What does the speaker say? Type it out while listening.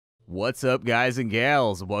What's up, guys and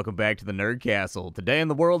gals? Welcome back to the Nerd Castle. Today in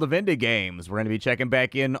the world of indie games, we're going to be checking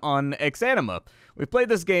back in on Exanima. We've played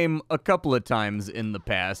this game a couple of times in the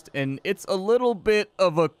past, and it's a little bit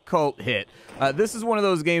of a cult hit. This is one of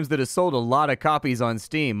those games that has sold a lot of copies on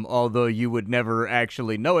Steam, although you would never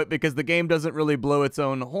actually know it because the game doesn't really blow its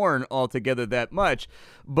own horn altogether that much.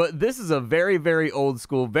 But this is a very, very old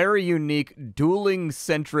school, very unique,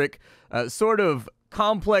 dueling-centric, sort of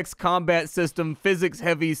complex combat system,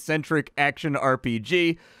 physics-heavy centric action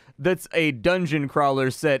RPG that's a dungeon crawler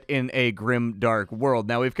set in a grim, dark world.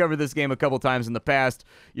 Now, we've covered this game a couple times in the past.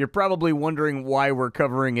 You're probably wondering why we're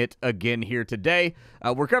covering it again here today.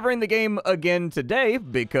 We're covering the game again today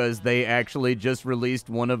because they actually just released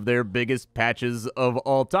one of their biggest patches of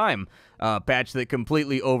all time. A patch that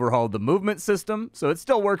completely overhauled the movement system, so it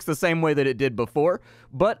still works the same way that it did before,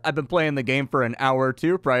 but I've been playing the game for an hour or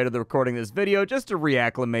two prior to the recording of this video just to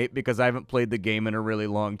reacclimate because I haven't played the game in a really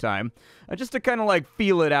long time. Just to kind of like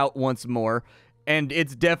feel it out once more. And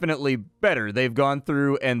it's definitely better. They've gone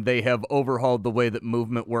through and they have overhauled the way that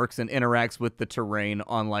movement works and interacts with the terrain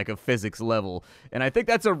on like a physics level. And I think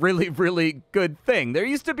that's a really, really good thing. There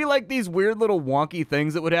used to be like these weird little wonky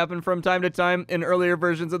things that would happen from time to time in earlier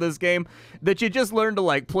versions of this game that you just learn to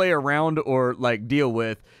like play around or like deal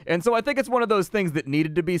with. And so I think it's one of those things that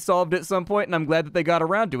needed to be solved at some point, and I'm glad that they got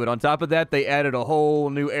around to it. On top of that, they added a whole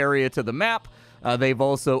new area to the map. They've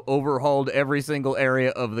also overhauled every single area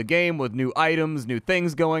of the game with new items, new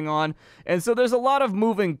things going on. And so there's a lot of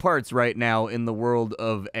moving parts right now in the world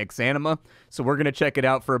of Exanima. So we're going to check it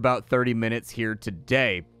out for about 30 minutes here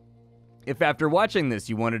today. If after watching this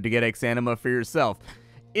you wanted to get Exanima for yourself,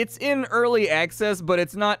 it's in early access, but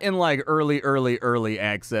it's not in like early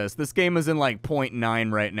access. This game is in like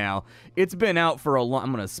 0.9 right now. It's been out for a long...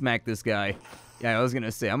 I'm going to smack this guy. Yeah, I was going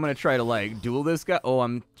to say, I'm going to try to, like, duel this guy. Oh,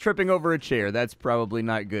 I'm tripping over a chair. That's probably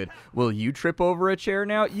not good. Will you trip over a chair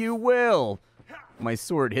now? You will. My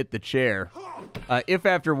sword hit the chair. If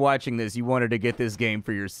after watching this, you wanted to get this game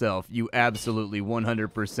for yourself, you absolutely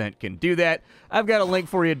 100% can do that. I've got a link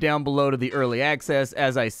for you down below to the early access.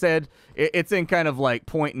 As I said, it's in kind of like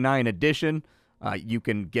 0.9 edition. You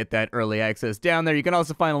can get that early access down there. You can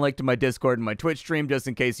also find a link to my Discord and my Twitch stream just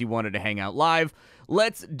in case you wanted to hang out live.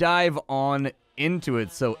 Let's dive on into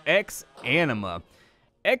it. So Exanima.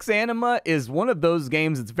 Exanima is one of those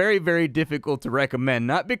games that's very, very difficult to recommend.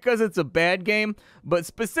 Not because it's a bad game, but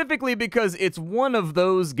specifically because it's one of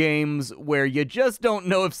those games where you just don't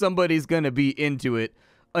know if somebody's going to be into it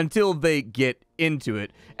until they get into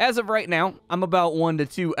it. As of right now, I'm about 1 to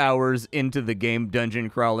 2 hours into the game dungeon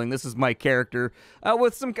crawling. This is my character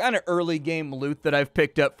with some kind of early game loot that I've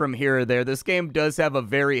picked up from here or there. This game does have a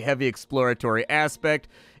very heavy exploratory aspect.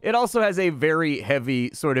 It also has a very heavy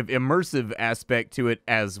sort of immersive aspect to it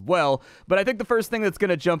as well. But I think the first thing that's going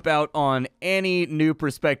to jump out on any new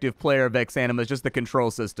prospective player of Exanima is just the control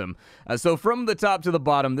system. So from the top to the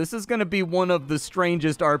bottom, this is going to be one of the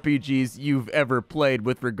strangest RPGs you've ever played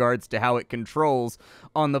with regards to how it controls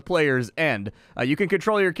on the player's end. You can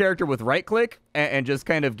control your character with right-click and just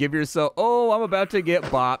kind of give yourself... Oh, I'm about to get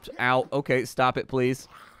bopped. Ow. Okay, stop it, please.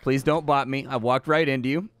 Please don't bop me. I walked right into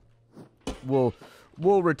you.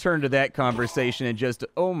 We'll return to that conversation in just...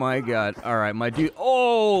 Oh, my God. All right, my dude...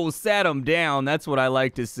 Oh, sat him down. That's what I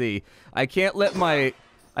like to see. I can't let my...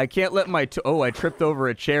 Oh, I tripped over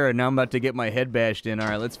a chair, and now I'm about to get my head bashed in. All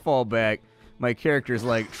right, let's fall back. My character's,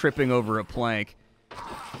 like, tripping over a plank.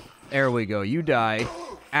 There we go. You die.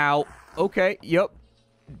 Ow. Okay, yep.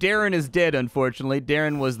 Darren is dead, unfortunately.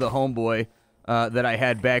 Darren was the homeboy that I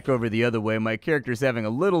had back over the other way. My character's having a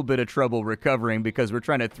little bit of trouble recovering because we're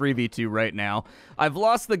trying to 3v2 right now. I've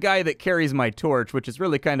lost the guy that carries my torch, which is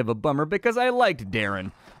really kind of a bummer because I liked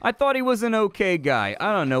Darren. I thought he was an okay guy.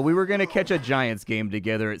 I don't know. We were going to catch a Giants game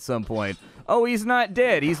together at some point. Oh, he's not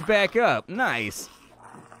dead. He's back up. Nice.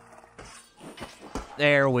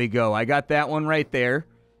 There we go. I got that one right there.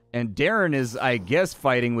 And Darren is, I guess,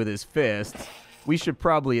 fighting with his fists. We should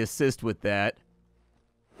probably assist with that.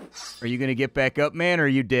 Are you going to get back up, man, or are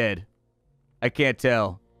you dead? I can't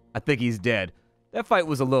tell. I think he's dead. That fight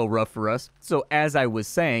was a little rough for us. So as I was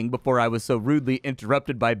saying before I was so rudely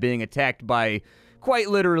interrupted by being attacked by quite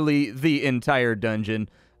literally the entire dungeon,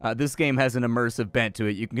 this game has an immersive bent to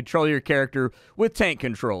it. You can control your character with tank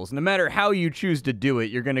controls. No matter how you choose to do it,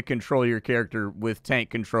 you're going to control your character with tank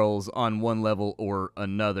controls on one level or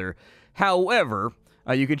another. However,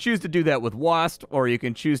 you can choose to do that with WASD, or you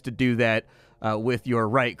can choose to do that with your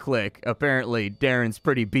right click. Apparently, Darren's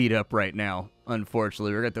pretty beat up right now,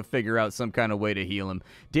 unfortunately. We're going to have to figure out some kind of way to heal him.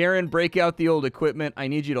 Darren, break out the old equipment. I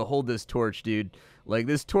need you to hold this torch, dude. Like,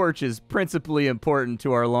 this torch is principally important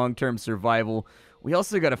to our long-term survival. We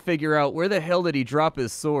also got to figure out where the hell did he drop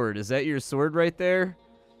his sword? Is that your sword right there?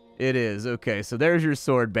 It is. Okay, so there's your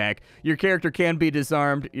sword back. Your character can be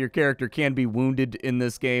disarmed. Your character can be wounded in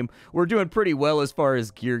this game. We're doing pretty well as far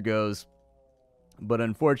as gear goes. But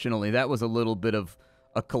unfortunately, that was a little bit of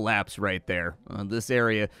a collapse right there. This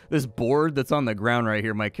area, this board that's on the ground right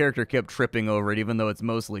here, my character kept tripping over it even though it's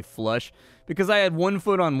mostly flush because I had 1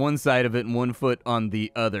 foot on one side of it and 1 foot on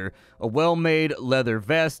the other. A well-made leather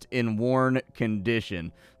vest in worn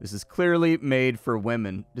condition. This is clearly made for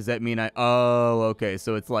women. Does that mean oh, okay,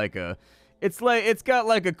 so it's got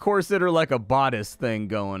like a corset or like a bodice thing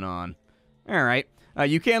going on. All right.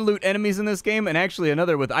 You can loot enemies in this game, and actually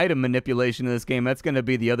another with item manipulation in this game. That's going to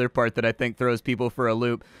be the other part that I think throws people for a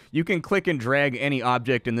loop. You can click and drag any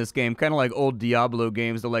object in this game, kind of like old Diablo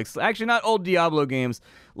games. Actually, not old Diablo games,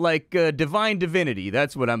 like Divine Divinity.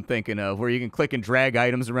 That's what I'm thinking of, where you can click and drag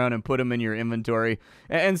items around and put them in your inventory.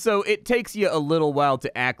 And so it takes you a little while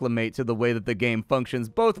to acclimate to the way that the game functions,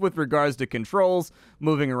 both with regards to controls,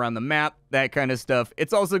 moving around the map, that kind of stuff.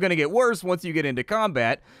 It's also going to get worse once you get into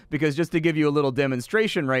combat, because just to give you a little demonstration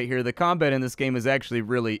right here, the combat in this game is actually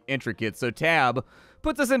really intricate. So tab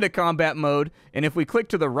puts us into combat mode, and if we click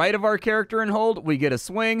to the right of our character and hold, we get a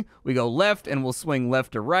swing. We go left, and we'll swing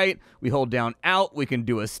left to right. We hold down out, we can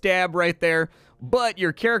do a stab right there, but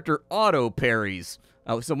your character auto parries.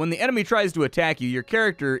 So when the enemy tries to attack you, your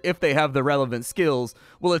character, if they have the relevant skills,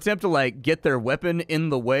 will attempt to like get their weapon in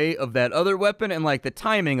the way of that other weapon, and like the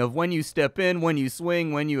timing of when you step in, when you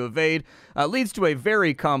swing, when you evade, leads to a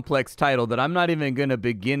very complex title that I'm not even going to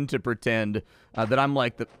begin to pretend that I'm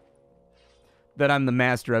the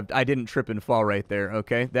master of. I didn't trip and fall right there,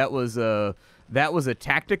 okay? That was a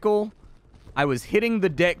tactical. I was hitting the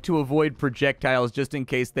deck to avoid projectiles just in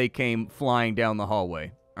case they came flying down the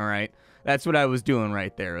hallway, all right? That's what I was doing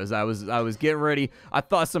right there. As I was getting ready, I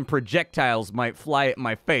thought some projectiles might fly at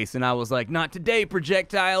my face, and I was like, not today,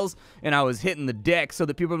 projectiles! And I was hitting the deck so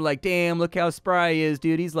that people were like, damn, look how spry he is,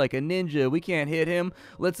 dude. He's like a ninja. We can't hit him.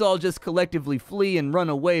 Let's all just collectively flee and run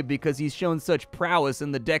away because he's shown such prowess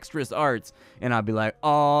in the dexterous arts. And I'd be like,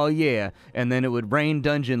 oh, yeah. And then it would rain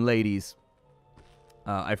dungeon ladies.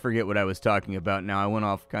 I forget what I was talking about now. I went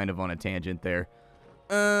off kind of on a tangent there.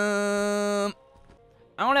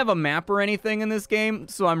 I don't have a map or anything in this game,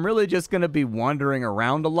 so I'm really just going to be wandering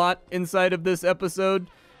around a lot inside of this episode.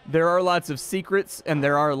 There are lots of secrets, and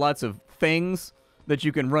there are lots of things that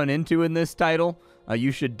you can run into in this title.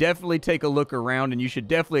 You should definitely take a look around, and you should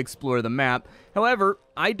definitely explore the map. However,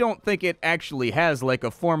 I don't think it actually has like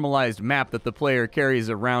a formalized map that the player carries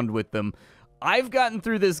around with them. I've gotten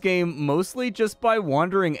through this game mostly just by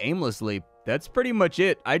wandering aimlessly. That's pretty much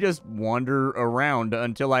it. I just wander around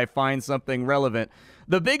until I find something relevant.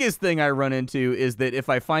 The biggest thing I run into is that if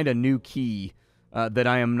I find a new key that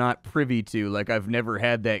I am not privy to, like I've never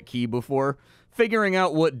had that key before, figuring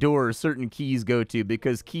out what doors certain keys go to,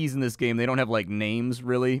 because keys in this game, they don't have like names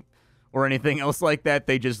really or anything else like that.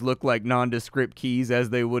 They just look like nondescript keys as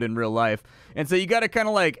they would in real life. And so you got to kind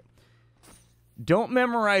of like, don't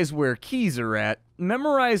memorize where keys are at.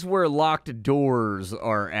 Memorize where locked doors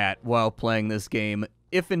are at while playing this game,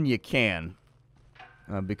 if and you can.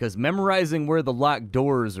 Because memorizing where the locked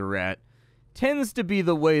doors are at tends to be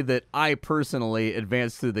the way that I personally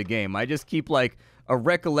advance through the game. I just keep like a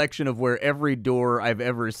recollection of where every door I've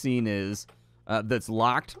ever seen is that's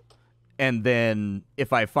locked. And then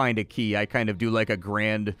if I find a key, I kind of do like a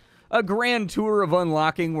grand tour of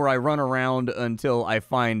unlocking where I run around until I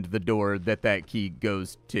find the door that key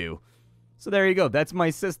goes to. So there you go. That's my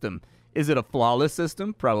system. Is it a flawless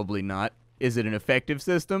system? Probably not. Is it an effective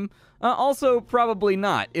system? Also, probably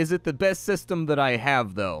not. Is it the best system that I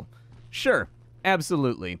have, though? Sure.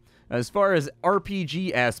 Absolutely. As far as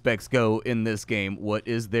RPG aspects go in this game, what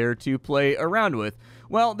is there to play around with?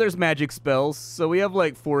 Well, there's magic spells, so we have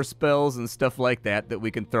like 4 spells and stuff like that we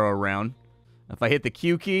can throw around. If I hit the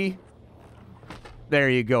Q key, there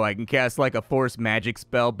you go. I can cast like a force magic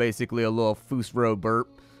spell, basically a little Fusro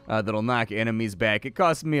burp. That'll knock enemies back. It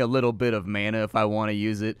costs me a little bit of mana if I want to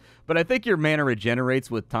use it, but I think your mana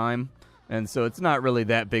regenerates with time, and so it's not really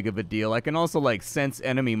that big of a deal. I can also like sense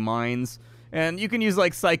enemy minds, and you can use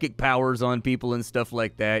like psychic powers on people and stuff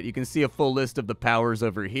like that. You can see a full list of the powers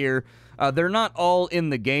over here. They're not all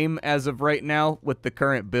in the game as of right now with the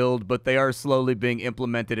current build, but they are slowly being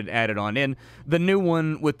implemented and added on in. The new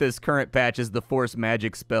one with this current patch is the force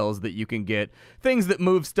magic spells that you can get. Things that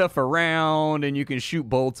move stuff around, and you can shoot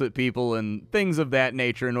bolts at people and things of that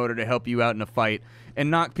nature in order to help you out in a fight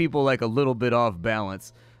and knock people like a little bit off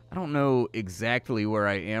balance. I don't know exactly where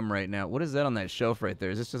I am right now. What is that on that shelf right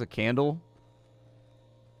there? Is this just a candle?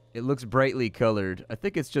 It looks brightly colored. I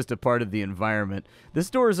think it's just a part of the environment. This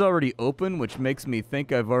door is already open, which makes me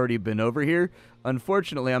think I've already been over here.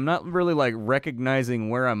 Unfortunately, I'm not really, like, recognizing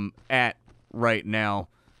where I'm at right now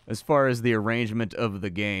as far as the arrangement of the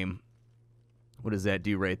game. What does that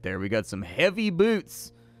do right there? We got some heavy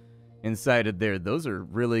boots inside of there. Those are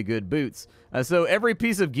really good boots. So every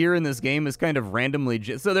piece of gear in this game is kind of randomly...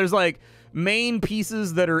 So there's, like, main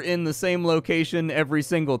pieces that are in the same location every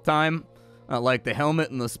single time. Like the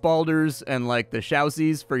helmet and the spalders and like the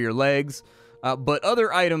chassis for your legs. But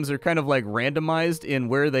other items are kind of like randomized in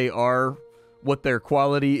where they are, what their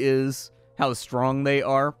quality is, how strong they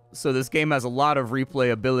are. So this game has a lot of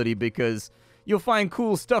replayability because you'll find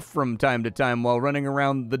cool stuff from time to time while running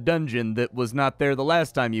around the dungeon that was not there the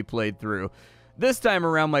last time you played through. This time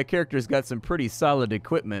around, my character's got some pretty solid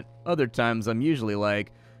equipment. Other times, I'm usually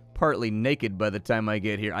like... partly naked by the time I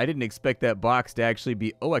get here. I didn't expect that box to actually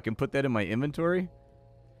be... Oh, I can put that in my inventory?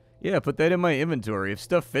 Yeah, put that in my inventory. If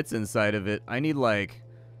stuff fits inside of it, I need, like,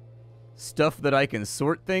 stuff that I can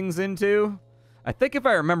sort things into. I think if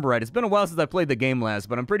I remember right, it's been a while since I played the game last,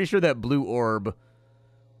 but I'm pretty sure that blue orb,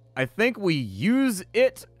 I think we use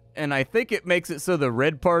it, and I think it makes it so the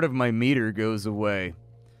red part of my meter goes away.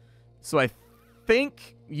 So I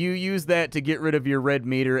think you use that to get rid of your red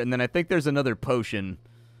meter, and then I think there's another potion.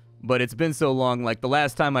 But it's been so long, like the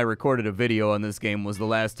last time I recorded a video on this game was the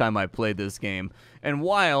last time I played this game. And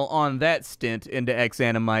while on that stint into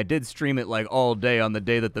Exanima, I did stream it like all day on the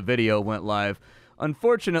day that the video went live.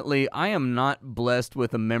 Unfortunately, I am not blessed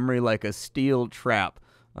with a memory like a steel trap.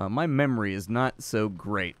 My memory is not so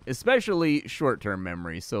great, especially short-term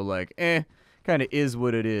memory. So like, kind of is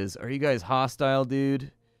what it is. Are you guys hostile,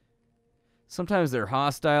 dude? Sometimes they're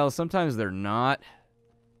hostile, sometimes they're not.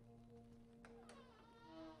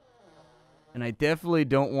 And I definitely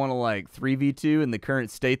don't want to, like, 3v2 in the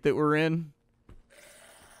current state that we're in.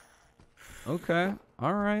 Okay.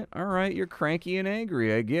 All right. You're cranky and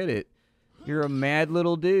angry. I get it. You're a mad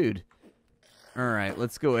little dude. All right,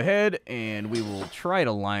 let's go ahead, and we will try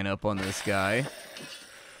to line up on this guy.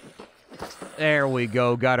 There we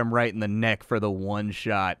go. Got him right in the neck for the one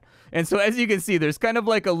shot. And so as you can see, there's kind of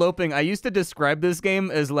like a loping. I used to describe this game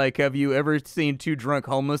as like, have you ever seen two drunk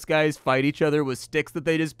homeless guys fight each other with sticks that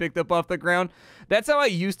they just picked up off the ground? That's how I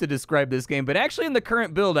used to describe this game. But actually in the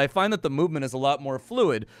current build, I find that the movement is a lot more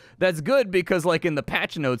fluid. That's good because like in the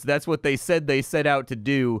patch notes, that's what they said they set out to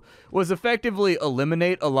do, was effectively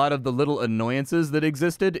eliminate a lot of the little annoyances that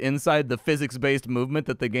existed inside the physics-based movement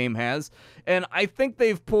that the game has. And I think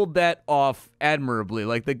they've pulled that off admirably.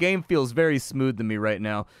 Like the game feels very smooth to me right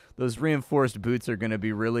now. Those reinforced boots are going to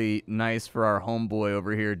be really nice for our homeboy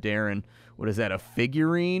over here, Darren. What is that, a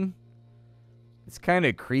figurine? It's kind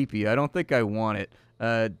of creepy. I don't think I want it.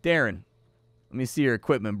 Darren, let me see your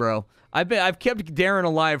equipment, bro. I've kept Darren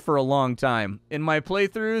alive for a long time. In my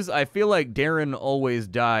playthroughs, I feel like Darren always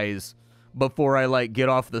dies before I, like, get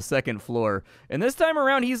off the second floor. And this time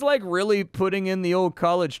around, he's, like, really putting in the old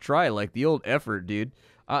college try, like, the old effort, dude.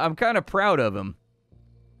 I'm kind of proud of him.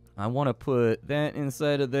 I want to put that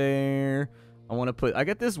inside of there. I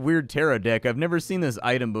got this weird tarot deck. I've never seen this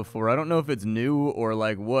item before. I don't know if it's new or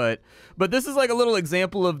like what, but this is like a little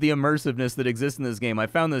example of the immersiveness that exists in this game. I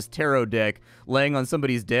found this tarot deck laying on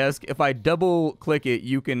somebody's desk. If I double click it,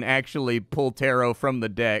 you can actually pull tarot from the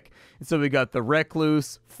deck. And so we got the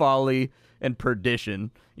Recluse, Folly, and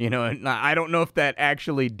Perdition. You know, and I don't know if that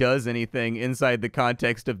actually does anything inside the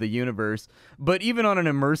context of the universe, but even on an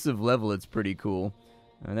immersive level, it's pretty cool.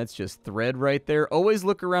 And that's just thread right there. Always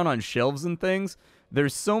look around on shelves and things.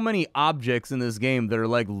 There's so many objects in this game that are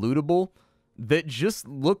like lootable that just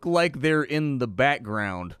look like they're in the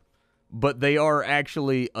background, but they are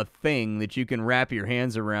actually a thing that you can wrap your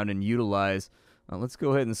hands around and utilize. Let's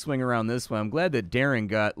go ahead and swing around this way. I'm glad that Darren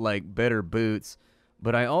got like better boots,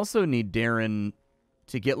 but I also need Darren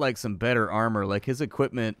to get like some better armor. Like his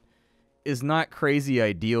equipment is not crazy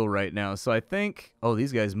ideal right now. So I think, oh,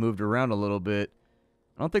 these guys moved around a little bit.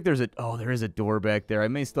 I don't think there's there is a door back there. I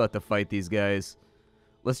may still have to fight these guys.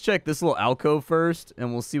 Let's check this little alcove first,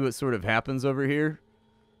 and we'll see what sort of happens over here.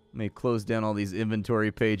 Let me close down all these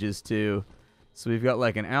inventory pages, too. So we've got,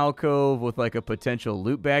 like, an alcove with, like, a potential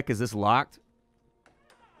loot back. Is this locked?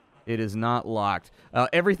 It is not locked.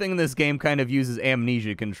 Everything in this game kind of uses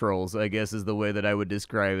amnesia controls, I guess is the way that I would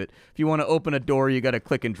describe it. If you want to open a door, you got to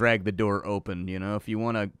click and drag the door open, you know? If you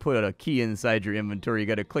want to put a key inside your inventory, you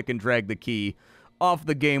got to click and drag the key off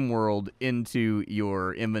the game world into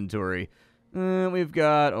your inventory. We've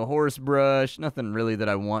got a horse brush. Nothing really that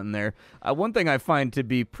I want in there. One thing I find to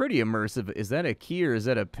be pretty immersive, is that a key or is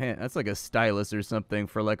that a pen? That's like a stylus or something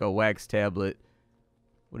for like a wax tablet.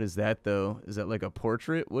 What is that, though? Is that like a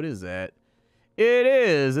portrait? What is that? It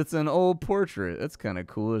is. It's an old portrait. That's kind of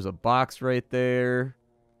cool. There's a box right there.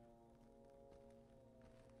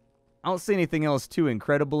 I don't see anything else too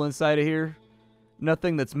incredible inside of here.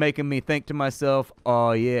 Nothing that's making me think to myself,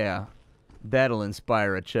 oh yeah, that'll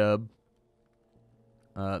inspire a chub.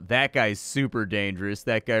 That guy's super dangerous.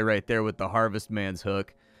 That guy right there with the Harvest Man's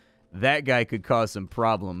hook. That guy could cause some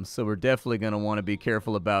problems, so we're definitely going to want to be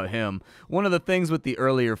careful about him. One of the things with the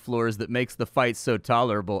earlier floors that makes the fight so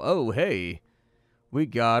tolerable... Oh, hey. We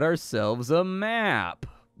got ourselves a map.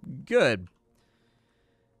 Good.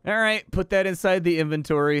 All right, put that inside the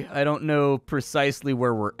inventory. I don't know precisely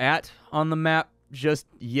where we're at on the map just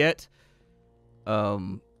yet.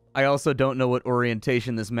 I also don't know what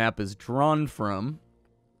orientation this map is drawn from,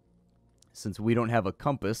 since we don't have a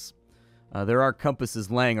compass. There are compasses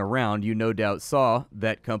laying around. You no doubt saw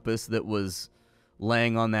that compass that was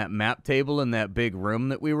laying on that map table in that big room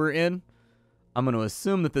that we were in. I'm going to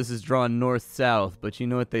assume that this is drawn north-south, but you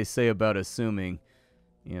know what they say about assuming.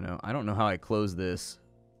 You know, I don't know how I close this.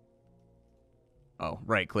 Oh,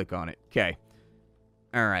 right-click on it. Okay.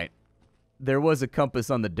 All right. There was a compass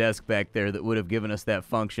on the desk back there that would have given us that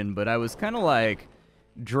function, but I was kind of like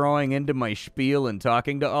drawing into my spiel and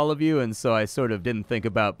talking to all of you, and so I sort of didn't think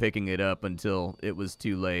about picking it up until it was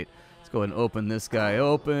too late. Let's go ahead and open this guy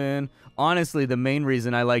open. Honestly, the main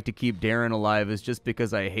reason I like to keep Darren alive is just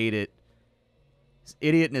because I hate it. This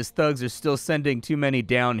idiot and his thugs are still sending too many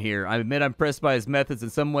down here. I admit I'm impressed by his methods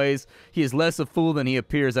in some ways. He is less a fool than he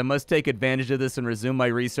appears. I must take advantage of this and resume my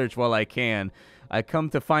research while I can. I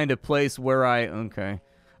come to find a place where I... Okay.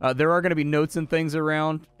 There are going to be notes and things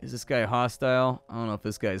around. Is this guy hostile? I don't know if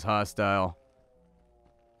this guy's hostile.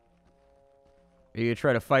 Are you going to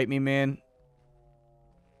try to fight me, man?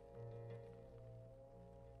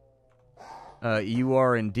 You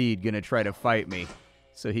are indeed going to try to fight me.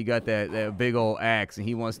 So he got that big old axe, and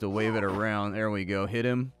he wants to wave it around. There we go. Hit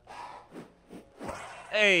him.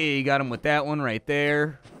 Hey, got him with that one right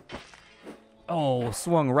there. Oh,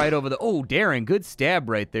 swung right over the... Oh, Darren, good stab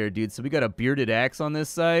right there, dude. So we got a bearded axe on this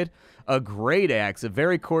side. A great axe, a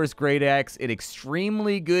very coarse great axe in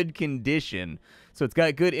extremely good condition. So it's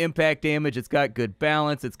got good impact damage, it's got good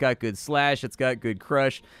balance, it's got good slash, it's got good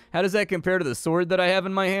crush. How does that compare to the sword that I have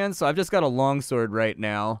in my hand? So I've just got a long sword right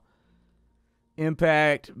now.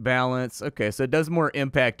 Impact, balance. Okay, so it does more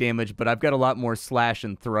impact damage, but I've got a lot more slash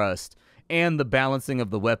and thrust. And the balancing of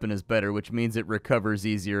the weapon is better, which means it recovers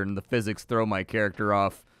easier, and the physics throw my character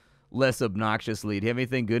off less obnoxiously. Do you have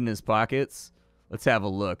anything good in his pockets? Let's have a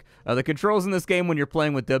look. The controls in this game when you're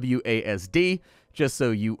playing with WASD, just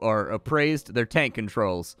so you are appraised, they're tank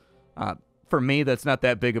controls. For me, that's not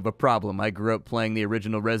that big of a problem. I grew up playing the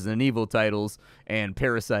original Resident Evil titles, and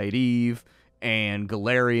Parasite Eve, and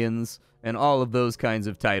Galarians, and all of those kinds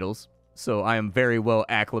of titles. So I am very well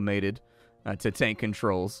acclimated to tank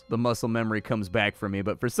controls. The muscle memory comes back for me,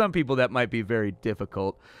 but for some people that might be very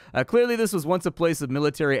difficult. Clearly this was once a place of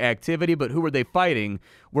military activity, but who were they fighting?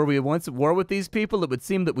 Were we once at war with these people? It would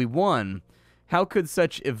seem that we won. How could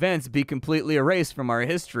such events be completely erased from our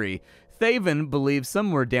history? Thaven believes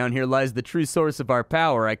somewhere down here lies the true source of our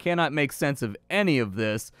power. I cannot make sense of any of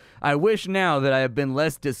this. I wish now that I have been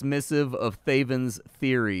less dismissive of Thaven's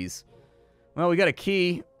theories. Well, we got a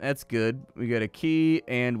key. That's good. We got a key,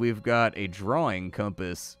 and we've got a drawing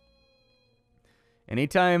compass.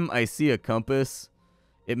 Anytime I see a compass,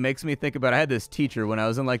 it makes me think about... I had this teacher when I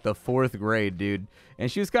was in, like, the 4th grade, dude.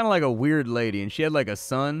 And she was kind of like a weird lady, and she had, like, a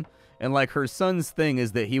son. And, like, her son's thing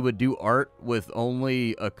is that he would do art with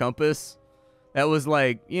only a compass. That was,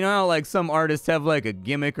 like... You know how, like, some artists have, like, a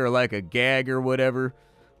gimmick or, like, a gag or whatever?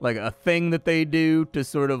 Like, a thing that they do to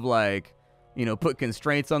sort of, like... you know, put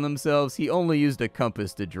constraints on themselves. He only used a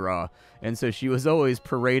compass to draw. And so she was always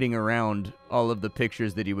parading around all of the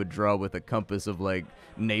pictures that he would draw with a compass of, like,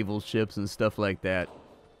 naval ships and stuff like that.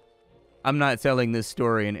 I'm not telling this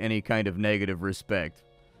story in any kind of negative respect.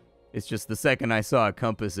 It's just the second I saw a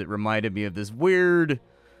compass, it reminded me of this weird,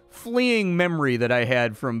 fleeing memory that I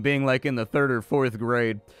had from being, like, in the 3rd or 4th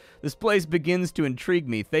grade. This place begins to intrigue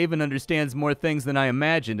me. Thaven understands more things than I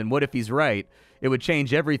imagined, and what if he's right? It would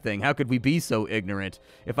change everything. How could we be so ignorant?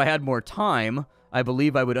 If I had more time, I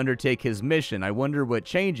believe I would undertake his mission. I wonder what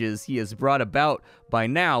changes he has brought about by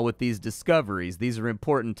now with these discoveries. These are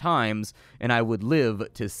important times, and I would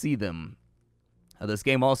live to see them. This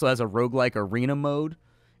game also has a roguelike arena mode,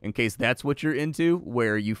 in case that's what you're into,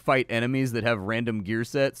 where you fight enemies that have random gear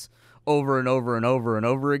sets over and over and over and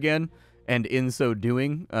over again. And in so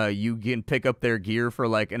doing, you can pick up their gear for,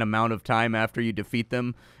 like, an amount of time after you defeat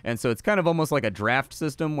them. And so it's kind of almost like a draft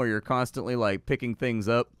system where you're constantly, like, picking things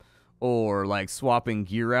up or like swapping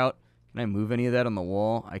gear out. Can I move any of that on the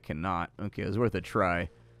wall? I cannot. Okay, it was worth a try.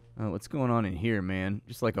 What's going on in here, man?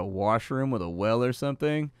 Just like a washroom with a well or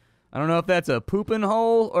something? I don't know if that's a pooping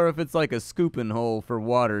hole or if it's like a scooping hole for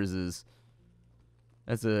Waters.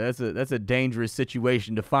 That's a dangerous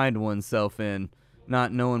situation to find oneself in,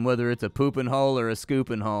 not knowing whether it's a pooping hole or a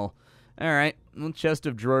scooping hole. All right, well, chest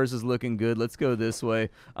of drawers is looking good. Let's go this way.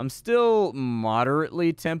 I'm still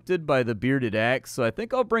moderately tempted by the bearded axe, so I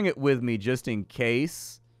think I'll bring it with me just in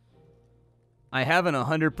case. I haven't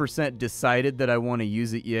 100% decided that I want to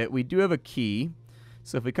use it yet. We do have a key,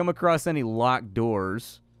 so if we come across any locked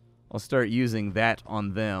doors, I'll start using that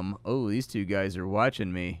on them. Oh, these two guys are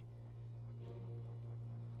watching me.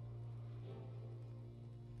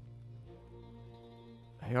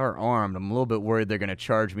 They are armed. I'm a little bit worried they're going to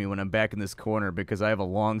charge me when I'm back in this corner because I have a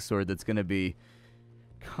longsword that's going to be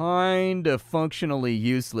kind of functionally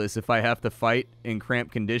useless if I have to fight in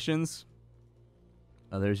cramped conditions.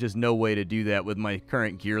 There's just no way to do that with my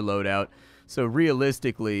current gear loadout. So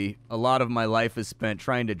realistically, a lot of my life is spent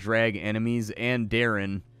trying to drag enemies and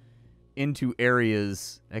Darren into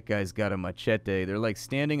areas. That guy's got a machete. They're like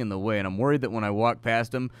standing in the way, and I'm worried that when I walk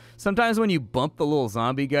past them, sometimes when you bump the little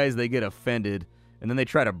zombie guys, they get offended, and then they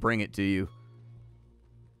try to bring it to you.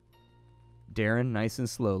 Darren, nice and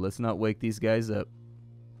slow. Let's not wake these guys up.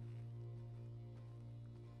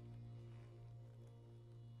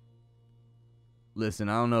 Listen,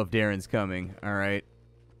 I don't know if Darren's coming, all right?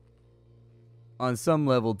 On some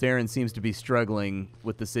level, Darren seems to be struggling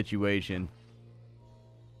with the situation.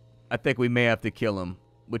 I think we may have to kill him,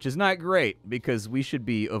 which is not great because we should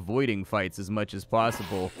be avoiding fights as much as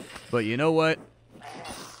possible. But you know what?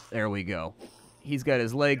 There we go. He's got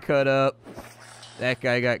his leg cut up. That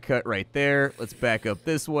guy got cut right there. Let's back up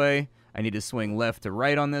this way. I need to swing left to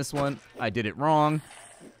right on this one. I did it wrong.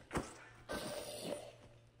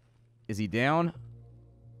 Is he down?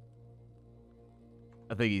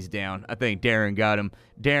 I think he's down. I think Darren got him.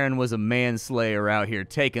 Darren was a manslayer out here,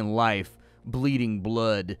 taking life, bleeding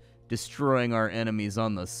blood, destroying our enemies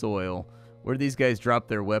on the soil. Where did these guys drop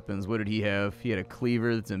their weapons? What did he have? He had a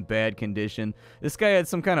cleaver that's in bad condition. This guy had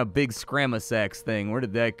some kind of big scramasax thing. Where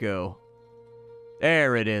did that go?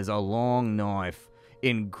 There it is, a long knife.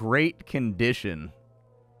 In great condition.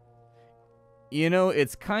 You know,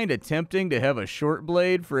 it's kind of tempting to have a short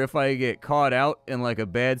blade for if I get caught out in like a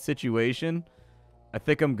bad situation. I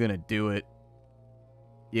think I'm gonna do it.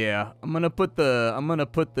 Yeah, I'm gonna put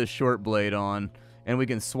the short blade on, and we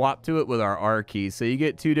can swap to it with our R key. So you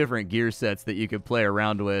get two different gear sets that you could play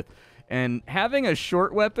around with. And having a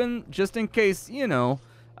short weapon, just in case, you know,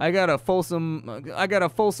 I got a Folsom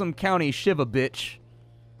County Shiva bitch.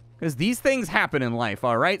 Because these things happen in life,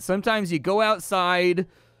 all right? Sometimes you go outside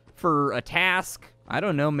for a task. I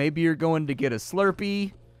don't know, maybe you're going to get a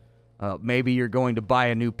Slurpee. Maybe you're going to buy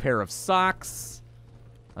a new pair of socks.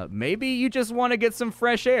 Maybe you just want to get some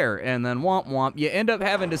fresh air, and then womp womp, you end up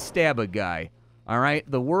having to stab a guy. All right?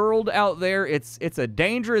 The world out there, it's a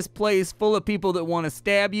dangerous place full of people that want to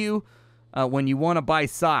stab you when you want to buy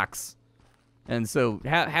socks. And so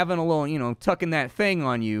having a little, you know, tucking that thing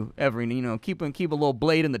on you every, you know, keep a little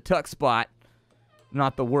blade in the tuck spot,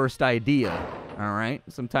 not the worst idea. All right?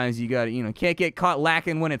 Sometimes you got to, you know, can't get caught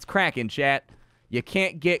lacking when it's cracking, chat. You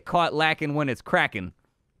can't get caught lacking when it's cracking.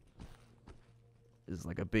 This is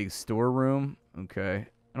like a big storeroom. Okay.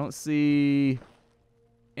 I don't see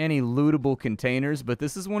any lootable containers, but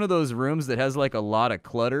this is one of those rooms that has like a lot of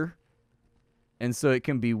clutter. And so it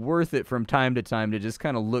can be worth it from time to time to just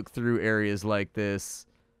kind of look through areas like this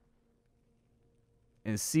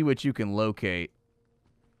and see what you can locate.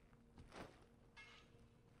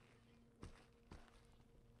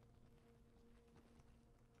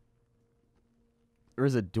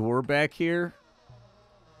 There's a door back here.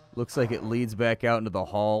 Looks like it leads back out into the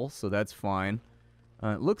hall, so that's fine.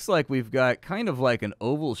 It looks like we've got kind of like an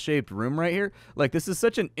oval-shaped room right here. Like, this is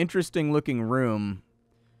such an interesting-looking room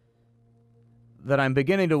that I'm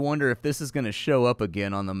beginning to wonder if this is going to show up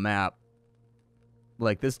again on the map.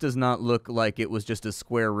 Like, this does not look like it was just a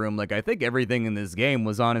square room. Like, I think everything in this game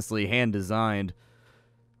was honestly hand-designed.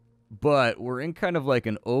 But we're in kind of like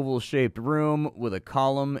an oval-shaped room with a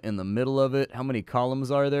column in the middle of it. How many columns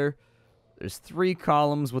are there? There's 3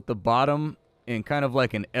 columns with the bottom in kind of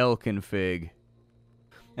like an L config.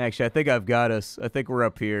 Actually, I think I've got us. I think we're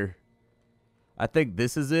up here. I think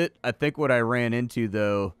this is it. I think what I ran into,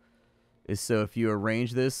 though, is so if you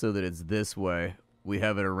arrange this so that it's this way, we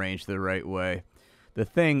have it arranged the right way. The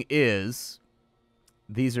thing is,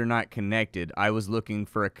 these are not connected. I was looking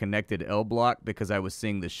for a connected L block because I was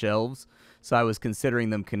seeing the shelves, so I was considering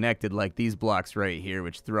them connected like these blocks right here,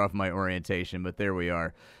 which threw off my orientation, but there we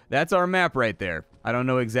are. That's our map right there. I don't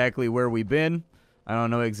know exactly where we've been. I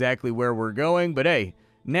don't know exactly where we're going, but hey,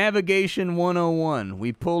 Navigation 101.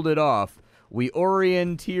 We pulled it off. We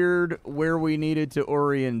orienteered where we needed to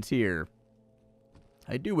orienteer.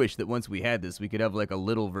 I do wish that once we had this, we could have like a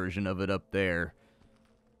little version of it up there.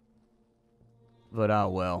 But oh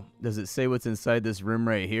well. Does it say what's inside this room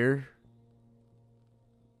right here?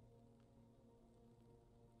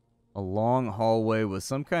 A long hallway with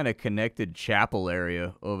some kind of connected chapel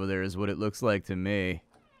area over there is what it looks like to me.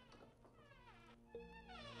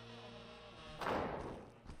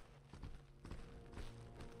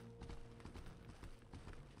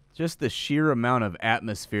 Just the sheer amount of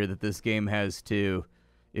atmosphere that this game has too.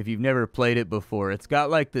 If you've never played it before, it's got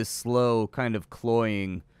like this slow, kind of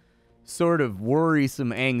cloying, sort of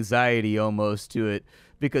worrisome anxiety almost to it,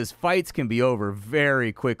 because fights can be over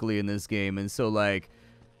very quickly in this game, and so like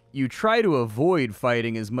you try to avoid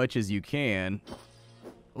fighting as much as you can.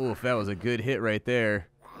 Oof, that was a good hit right there.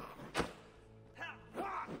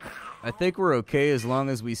 I think we're okay as long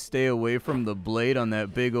as we stay away from the blade on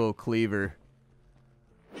that big old cleaver.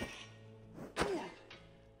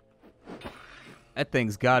 That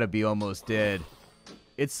thing's gotta be almost dead.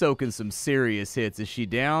 It's soaking some serious hits. Is she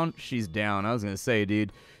down? She's down. I was gonna say,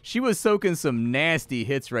 dude. She was soaking some nasty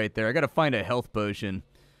hits right there. I gotta find a health potion.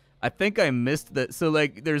 I think I missed that. So,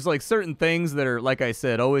 like, there's, like, certain things that are, like I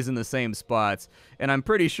said, always in the same spots. And I'm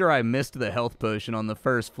pretty sure I missed the health potion on the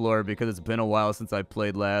first floor because it's been a while since I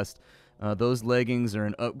played last. Those leggings are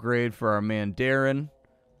an upgrade for our man Darren.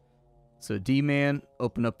 So, D-Man,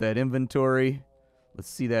 open up that inventory. Let's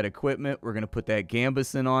see that equipment. We're going to put that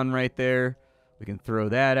gambeson on right there. We can throw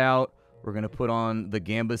that out. We're going to put on the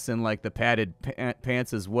gambeson like the padded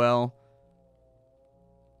pants as well.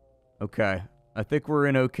 Okay. I think we're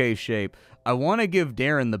in okay shape. I want to give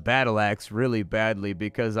Darren the battle axe really badly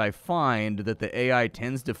because I find that the AI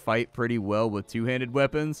tends to fight pretty well with two-handed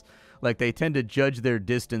weapons. Like, they tend to judge their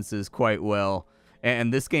distances quite well.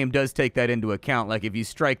 And this game does take that into account. Like, if you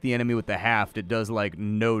strike the enemy with the haft, it does, like,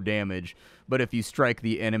 no damage. But if you strike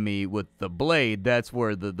the enemy with the blade, that's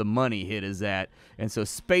where the money hit is at. And so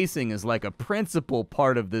spacing is, like, a principal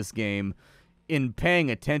part of this game in paying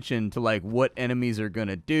attention to, like, what enemies are going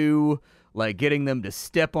to do, like getting them to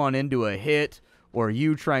step on into a hit, or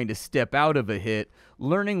you trying to step out of a hit,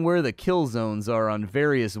 learning where the kill zones are on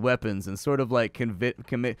various weapons and sort of like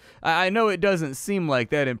commit. I know it doesn't seem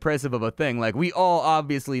like that impressive of a thing. Like, we all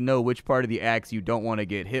obviously know which part of the axe you don't want to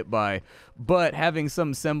get hit by, but having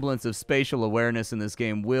some semblance of spatial awareness in this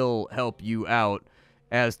game will help you out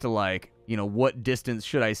as to, like, you know, what distance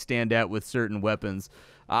should I stand at with certain weapons.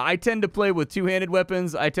 I tend to play with two-handed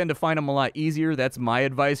weapons. I tend to find them a lot easier. That's my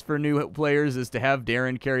advice for new players, is to have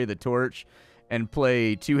Darren carry the torch and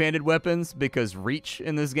play two-handed weapons, because reach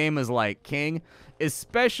in this game is like king,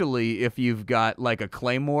 especially if you've got like a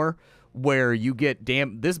claymore where you get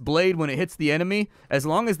this blade when it hits the enemy, as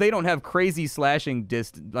long as they don't have crazy slashing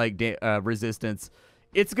resistance,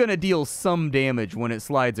 it's going to deal some damage when it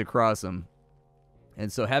slides across them. And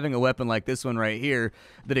so having a weapon like this one right here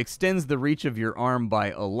that extends the reach of your arm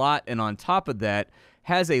by a lot, and on top of that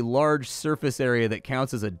has a large surface area that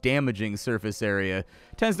counts as a damaging surface area,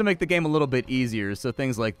 tends to make the game a little bit easier. So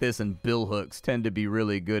things like this and bill hooks tend to be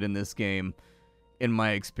really good in this game, in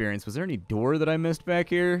my experience. Was there any door that I missed back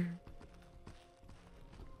here?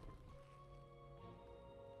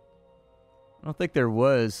 I don't think there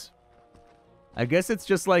was. I guess it's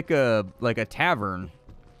just like a tavern.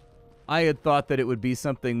 I had thought that it would be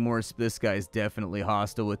something more. This guy's definitely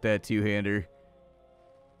hostile with that two-hander.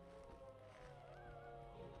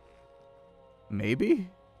 Maybe?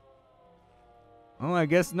 Oh, I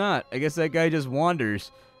guess not. I guess that guy just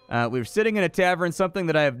wanders. We were sitting in a tavern, something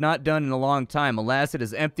that I have not done in a long time. Alas, it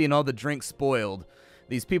is empty and all the drinks spoiled.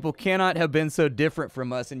 These people cannot have been so different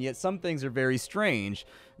from us, and yet some things are very strange.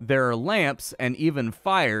 There are lamps and even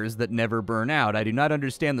fires that never burn out. I do not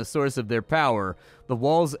understand the source of their power. The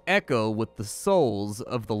walls echo with the souls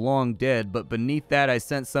of the long dead, but beneath that I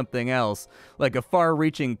sense something else, like a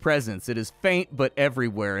far-reaching presence. It is faint but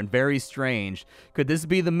everywhere and very strange. Could this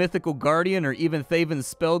be the mythical guardian or even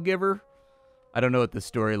Thaven's spellgiver? I don't know what the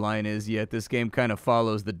storyline is yet. This game kind of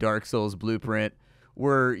follows the Dark Souls blueprint,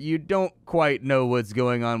 where you don't quite know what's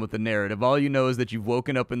going on with the narrative. All you know is that you've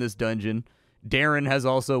woken up in this dungeon. Darren has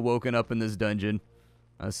also woken up in this dungeon.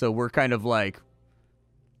 So we're kind of like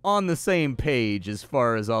on the same page as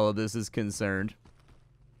far as all of this is concerned.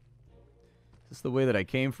 Is this the way that I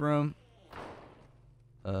came from?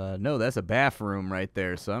 No, that's a bathroom right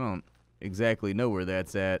there, so I don't exactly know where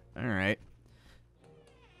that's at. All right.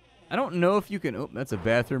 I don't know if you can... Oh, that's a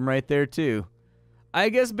bathroom right there, too. I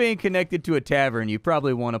guess being connected to a tavern, you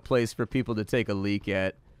probably want a place for people to take a leak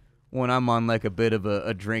at when I'm on, like, a bit of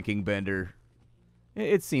a drinking bender.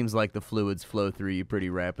 It seems like the fluids flow through you pretty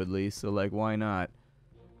rapidly, so, like, why not?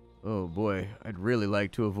 Oh, boy. I'd really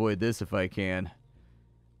like to avoid this if I can.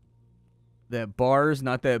 That bar's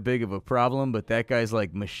not that big of a problem, but that guy's,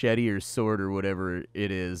 like, machete or sword or whatever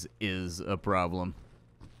it is a problem.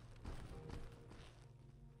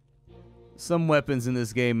 Some weapons in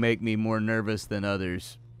this game make me more nervous than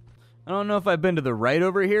others. I don't know if I've been to the right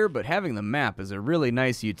over here, but having the map is a really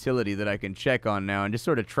nice utility that I can check on now and just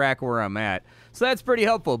sort of track where I'm at. So that's pretty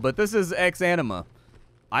helpful, but this is Exanima.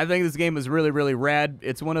 I think this game is really, really rad.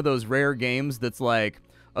 It's one of those rare games that's like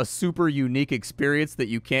a super unique experience that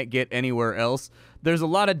you can't get anywhere else. There's a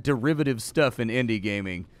lot of derivative stuff in indie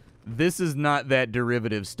gaming. This is not that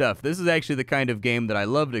derivative stuff. This is actually the kind of game that I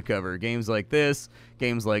love to cover. Games like this,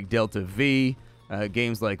 games like Delta V,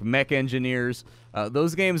 games like Mech Engineers.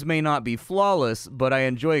 Those games may not be flawless, but I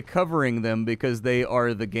enjoy covering them because they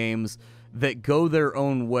are the games that go their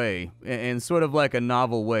own way, and sort of like a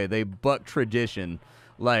novel way. They buck tradition.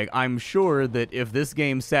 Like, I'm sure that if this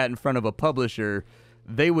game sat in front of a publisher,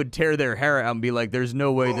 they would tear their hair out and be like, there's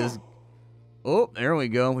no way this... Oh, there we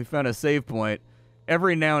go. We found a save point.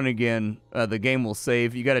 Every now and again, the game will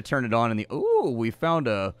save. You got to turn it on, and the... Ooh, we found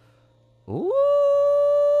a... Ooh!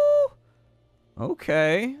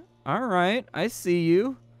 Okay. All right. I see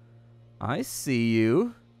you. I see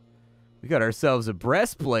you. We got ourselves a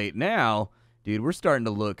breastplate now. Dude, we're starting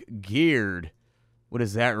to look geared. What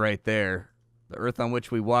is that right there? The earth on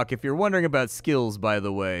which we walk. If you're wondering about skills, by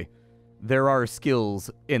the way, there are skills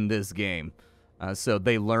in this game. So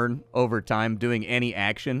they learn over time. Doing any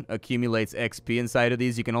action accumulates XP inside of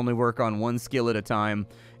these. You can only work on one skill at a time.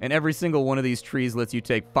 And every single one of these trees lets you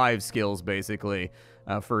take 5 skills, basically,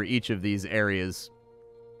 for each of these areas.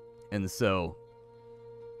 And so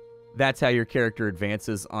that's how your character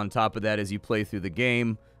advances. On top of that, as you play through the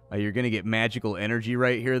game, you're going to get magical energy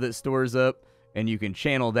right here that stores up. And you can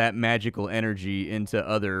channel that magical energy into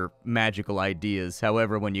other magical ideas.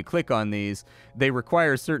 However, when you click on these, they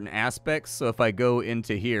require certain aspects. So if I go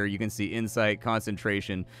into here, you can see insight,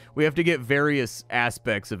 concentration. We have to get various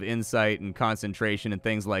aspects of insight and concentration and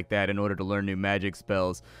things like that in order to learn new magic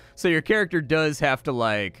spells. So your character does have to,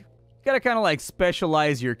 like, gotta kind of like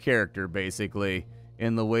specialize your character, basically,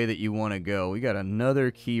 in the way that you want to go. We got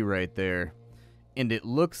another key right there. And it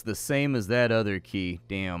looks the same as that other key.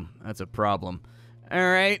 Damn, that's a problem.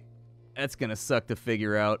 All right. That's going to suck to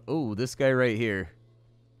figure out. Oh, this guy right here.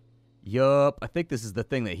 Yup. I think this is the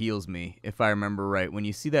thing that heals me, if I remember right. When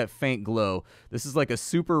you see that faint glow, this is like a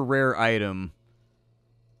super rare item.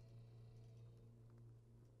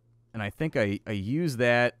 And I think I use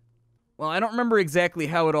that. Well, I don't remember exactly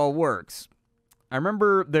how it all works. I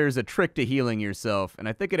remember there's a trick to healing yourself, and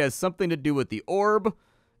I think it has something to do with the orb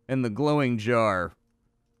and the glowing jar.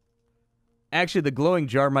 Actually, the glowing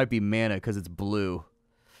jar might be mana because it's blue.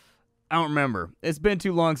 I don't remember. It's been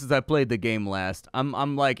too long since I played the game last.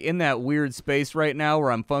 I'm like in that weird space right now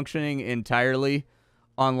where I'm functioning entirely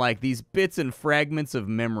on like these bits and fragments of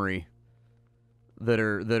memory that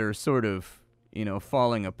are sort of, you know,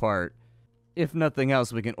 falling apart. If nothing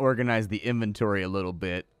else, we can organize the inventory a little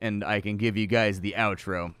bit, and I can give you guys the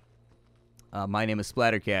outro. My name is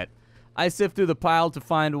Splattercat. I sift through the pile to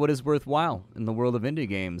find what is worthwhile in the world of indie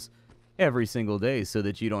games every single day so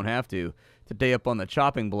that you don't have to. Today up on the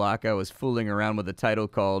chopping block, I was fooling around with a title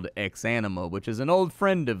called Exanima, which is an old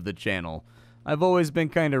friend of the channel. I've always been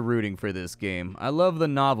kind of rooting for this game. I love the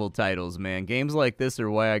novel titles, man. Games like this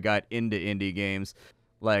are why I got into indie games.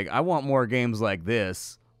 Like, I want more games like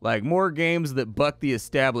this. Like, more games that buck the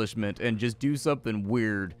establishment and just do something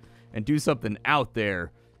weird and do something out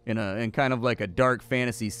there in kind of like a dark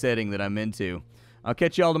fantasy setting that I'm into. I'll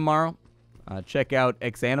catch y'all tomorrow. Check out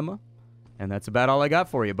Exanima. And that's about all I got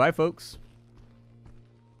for you. Bye, folks.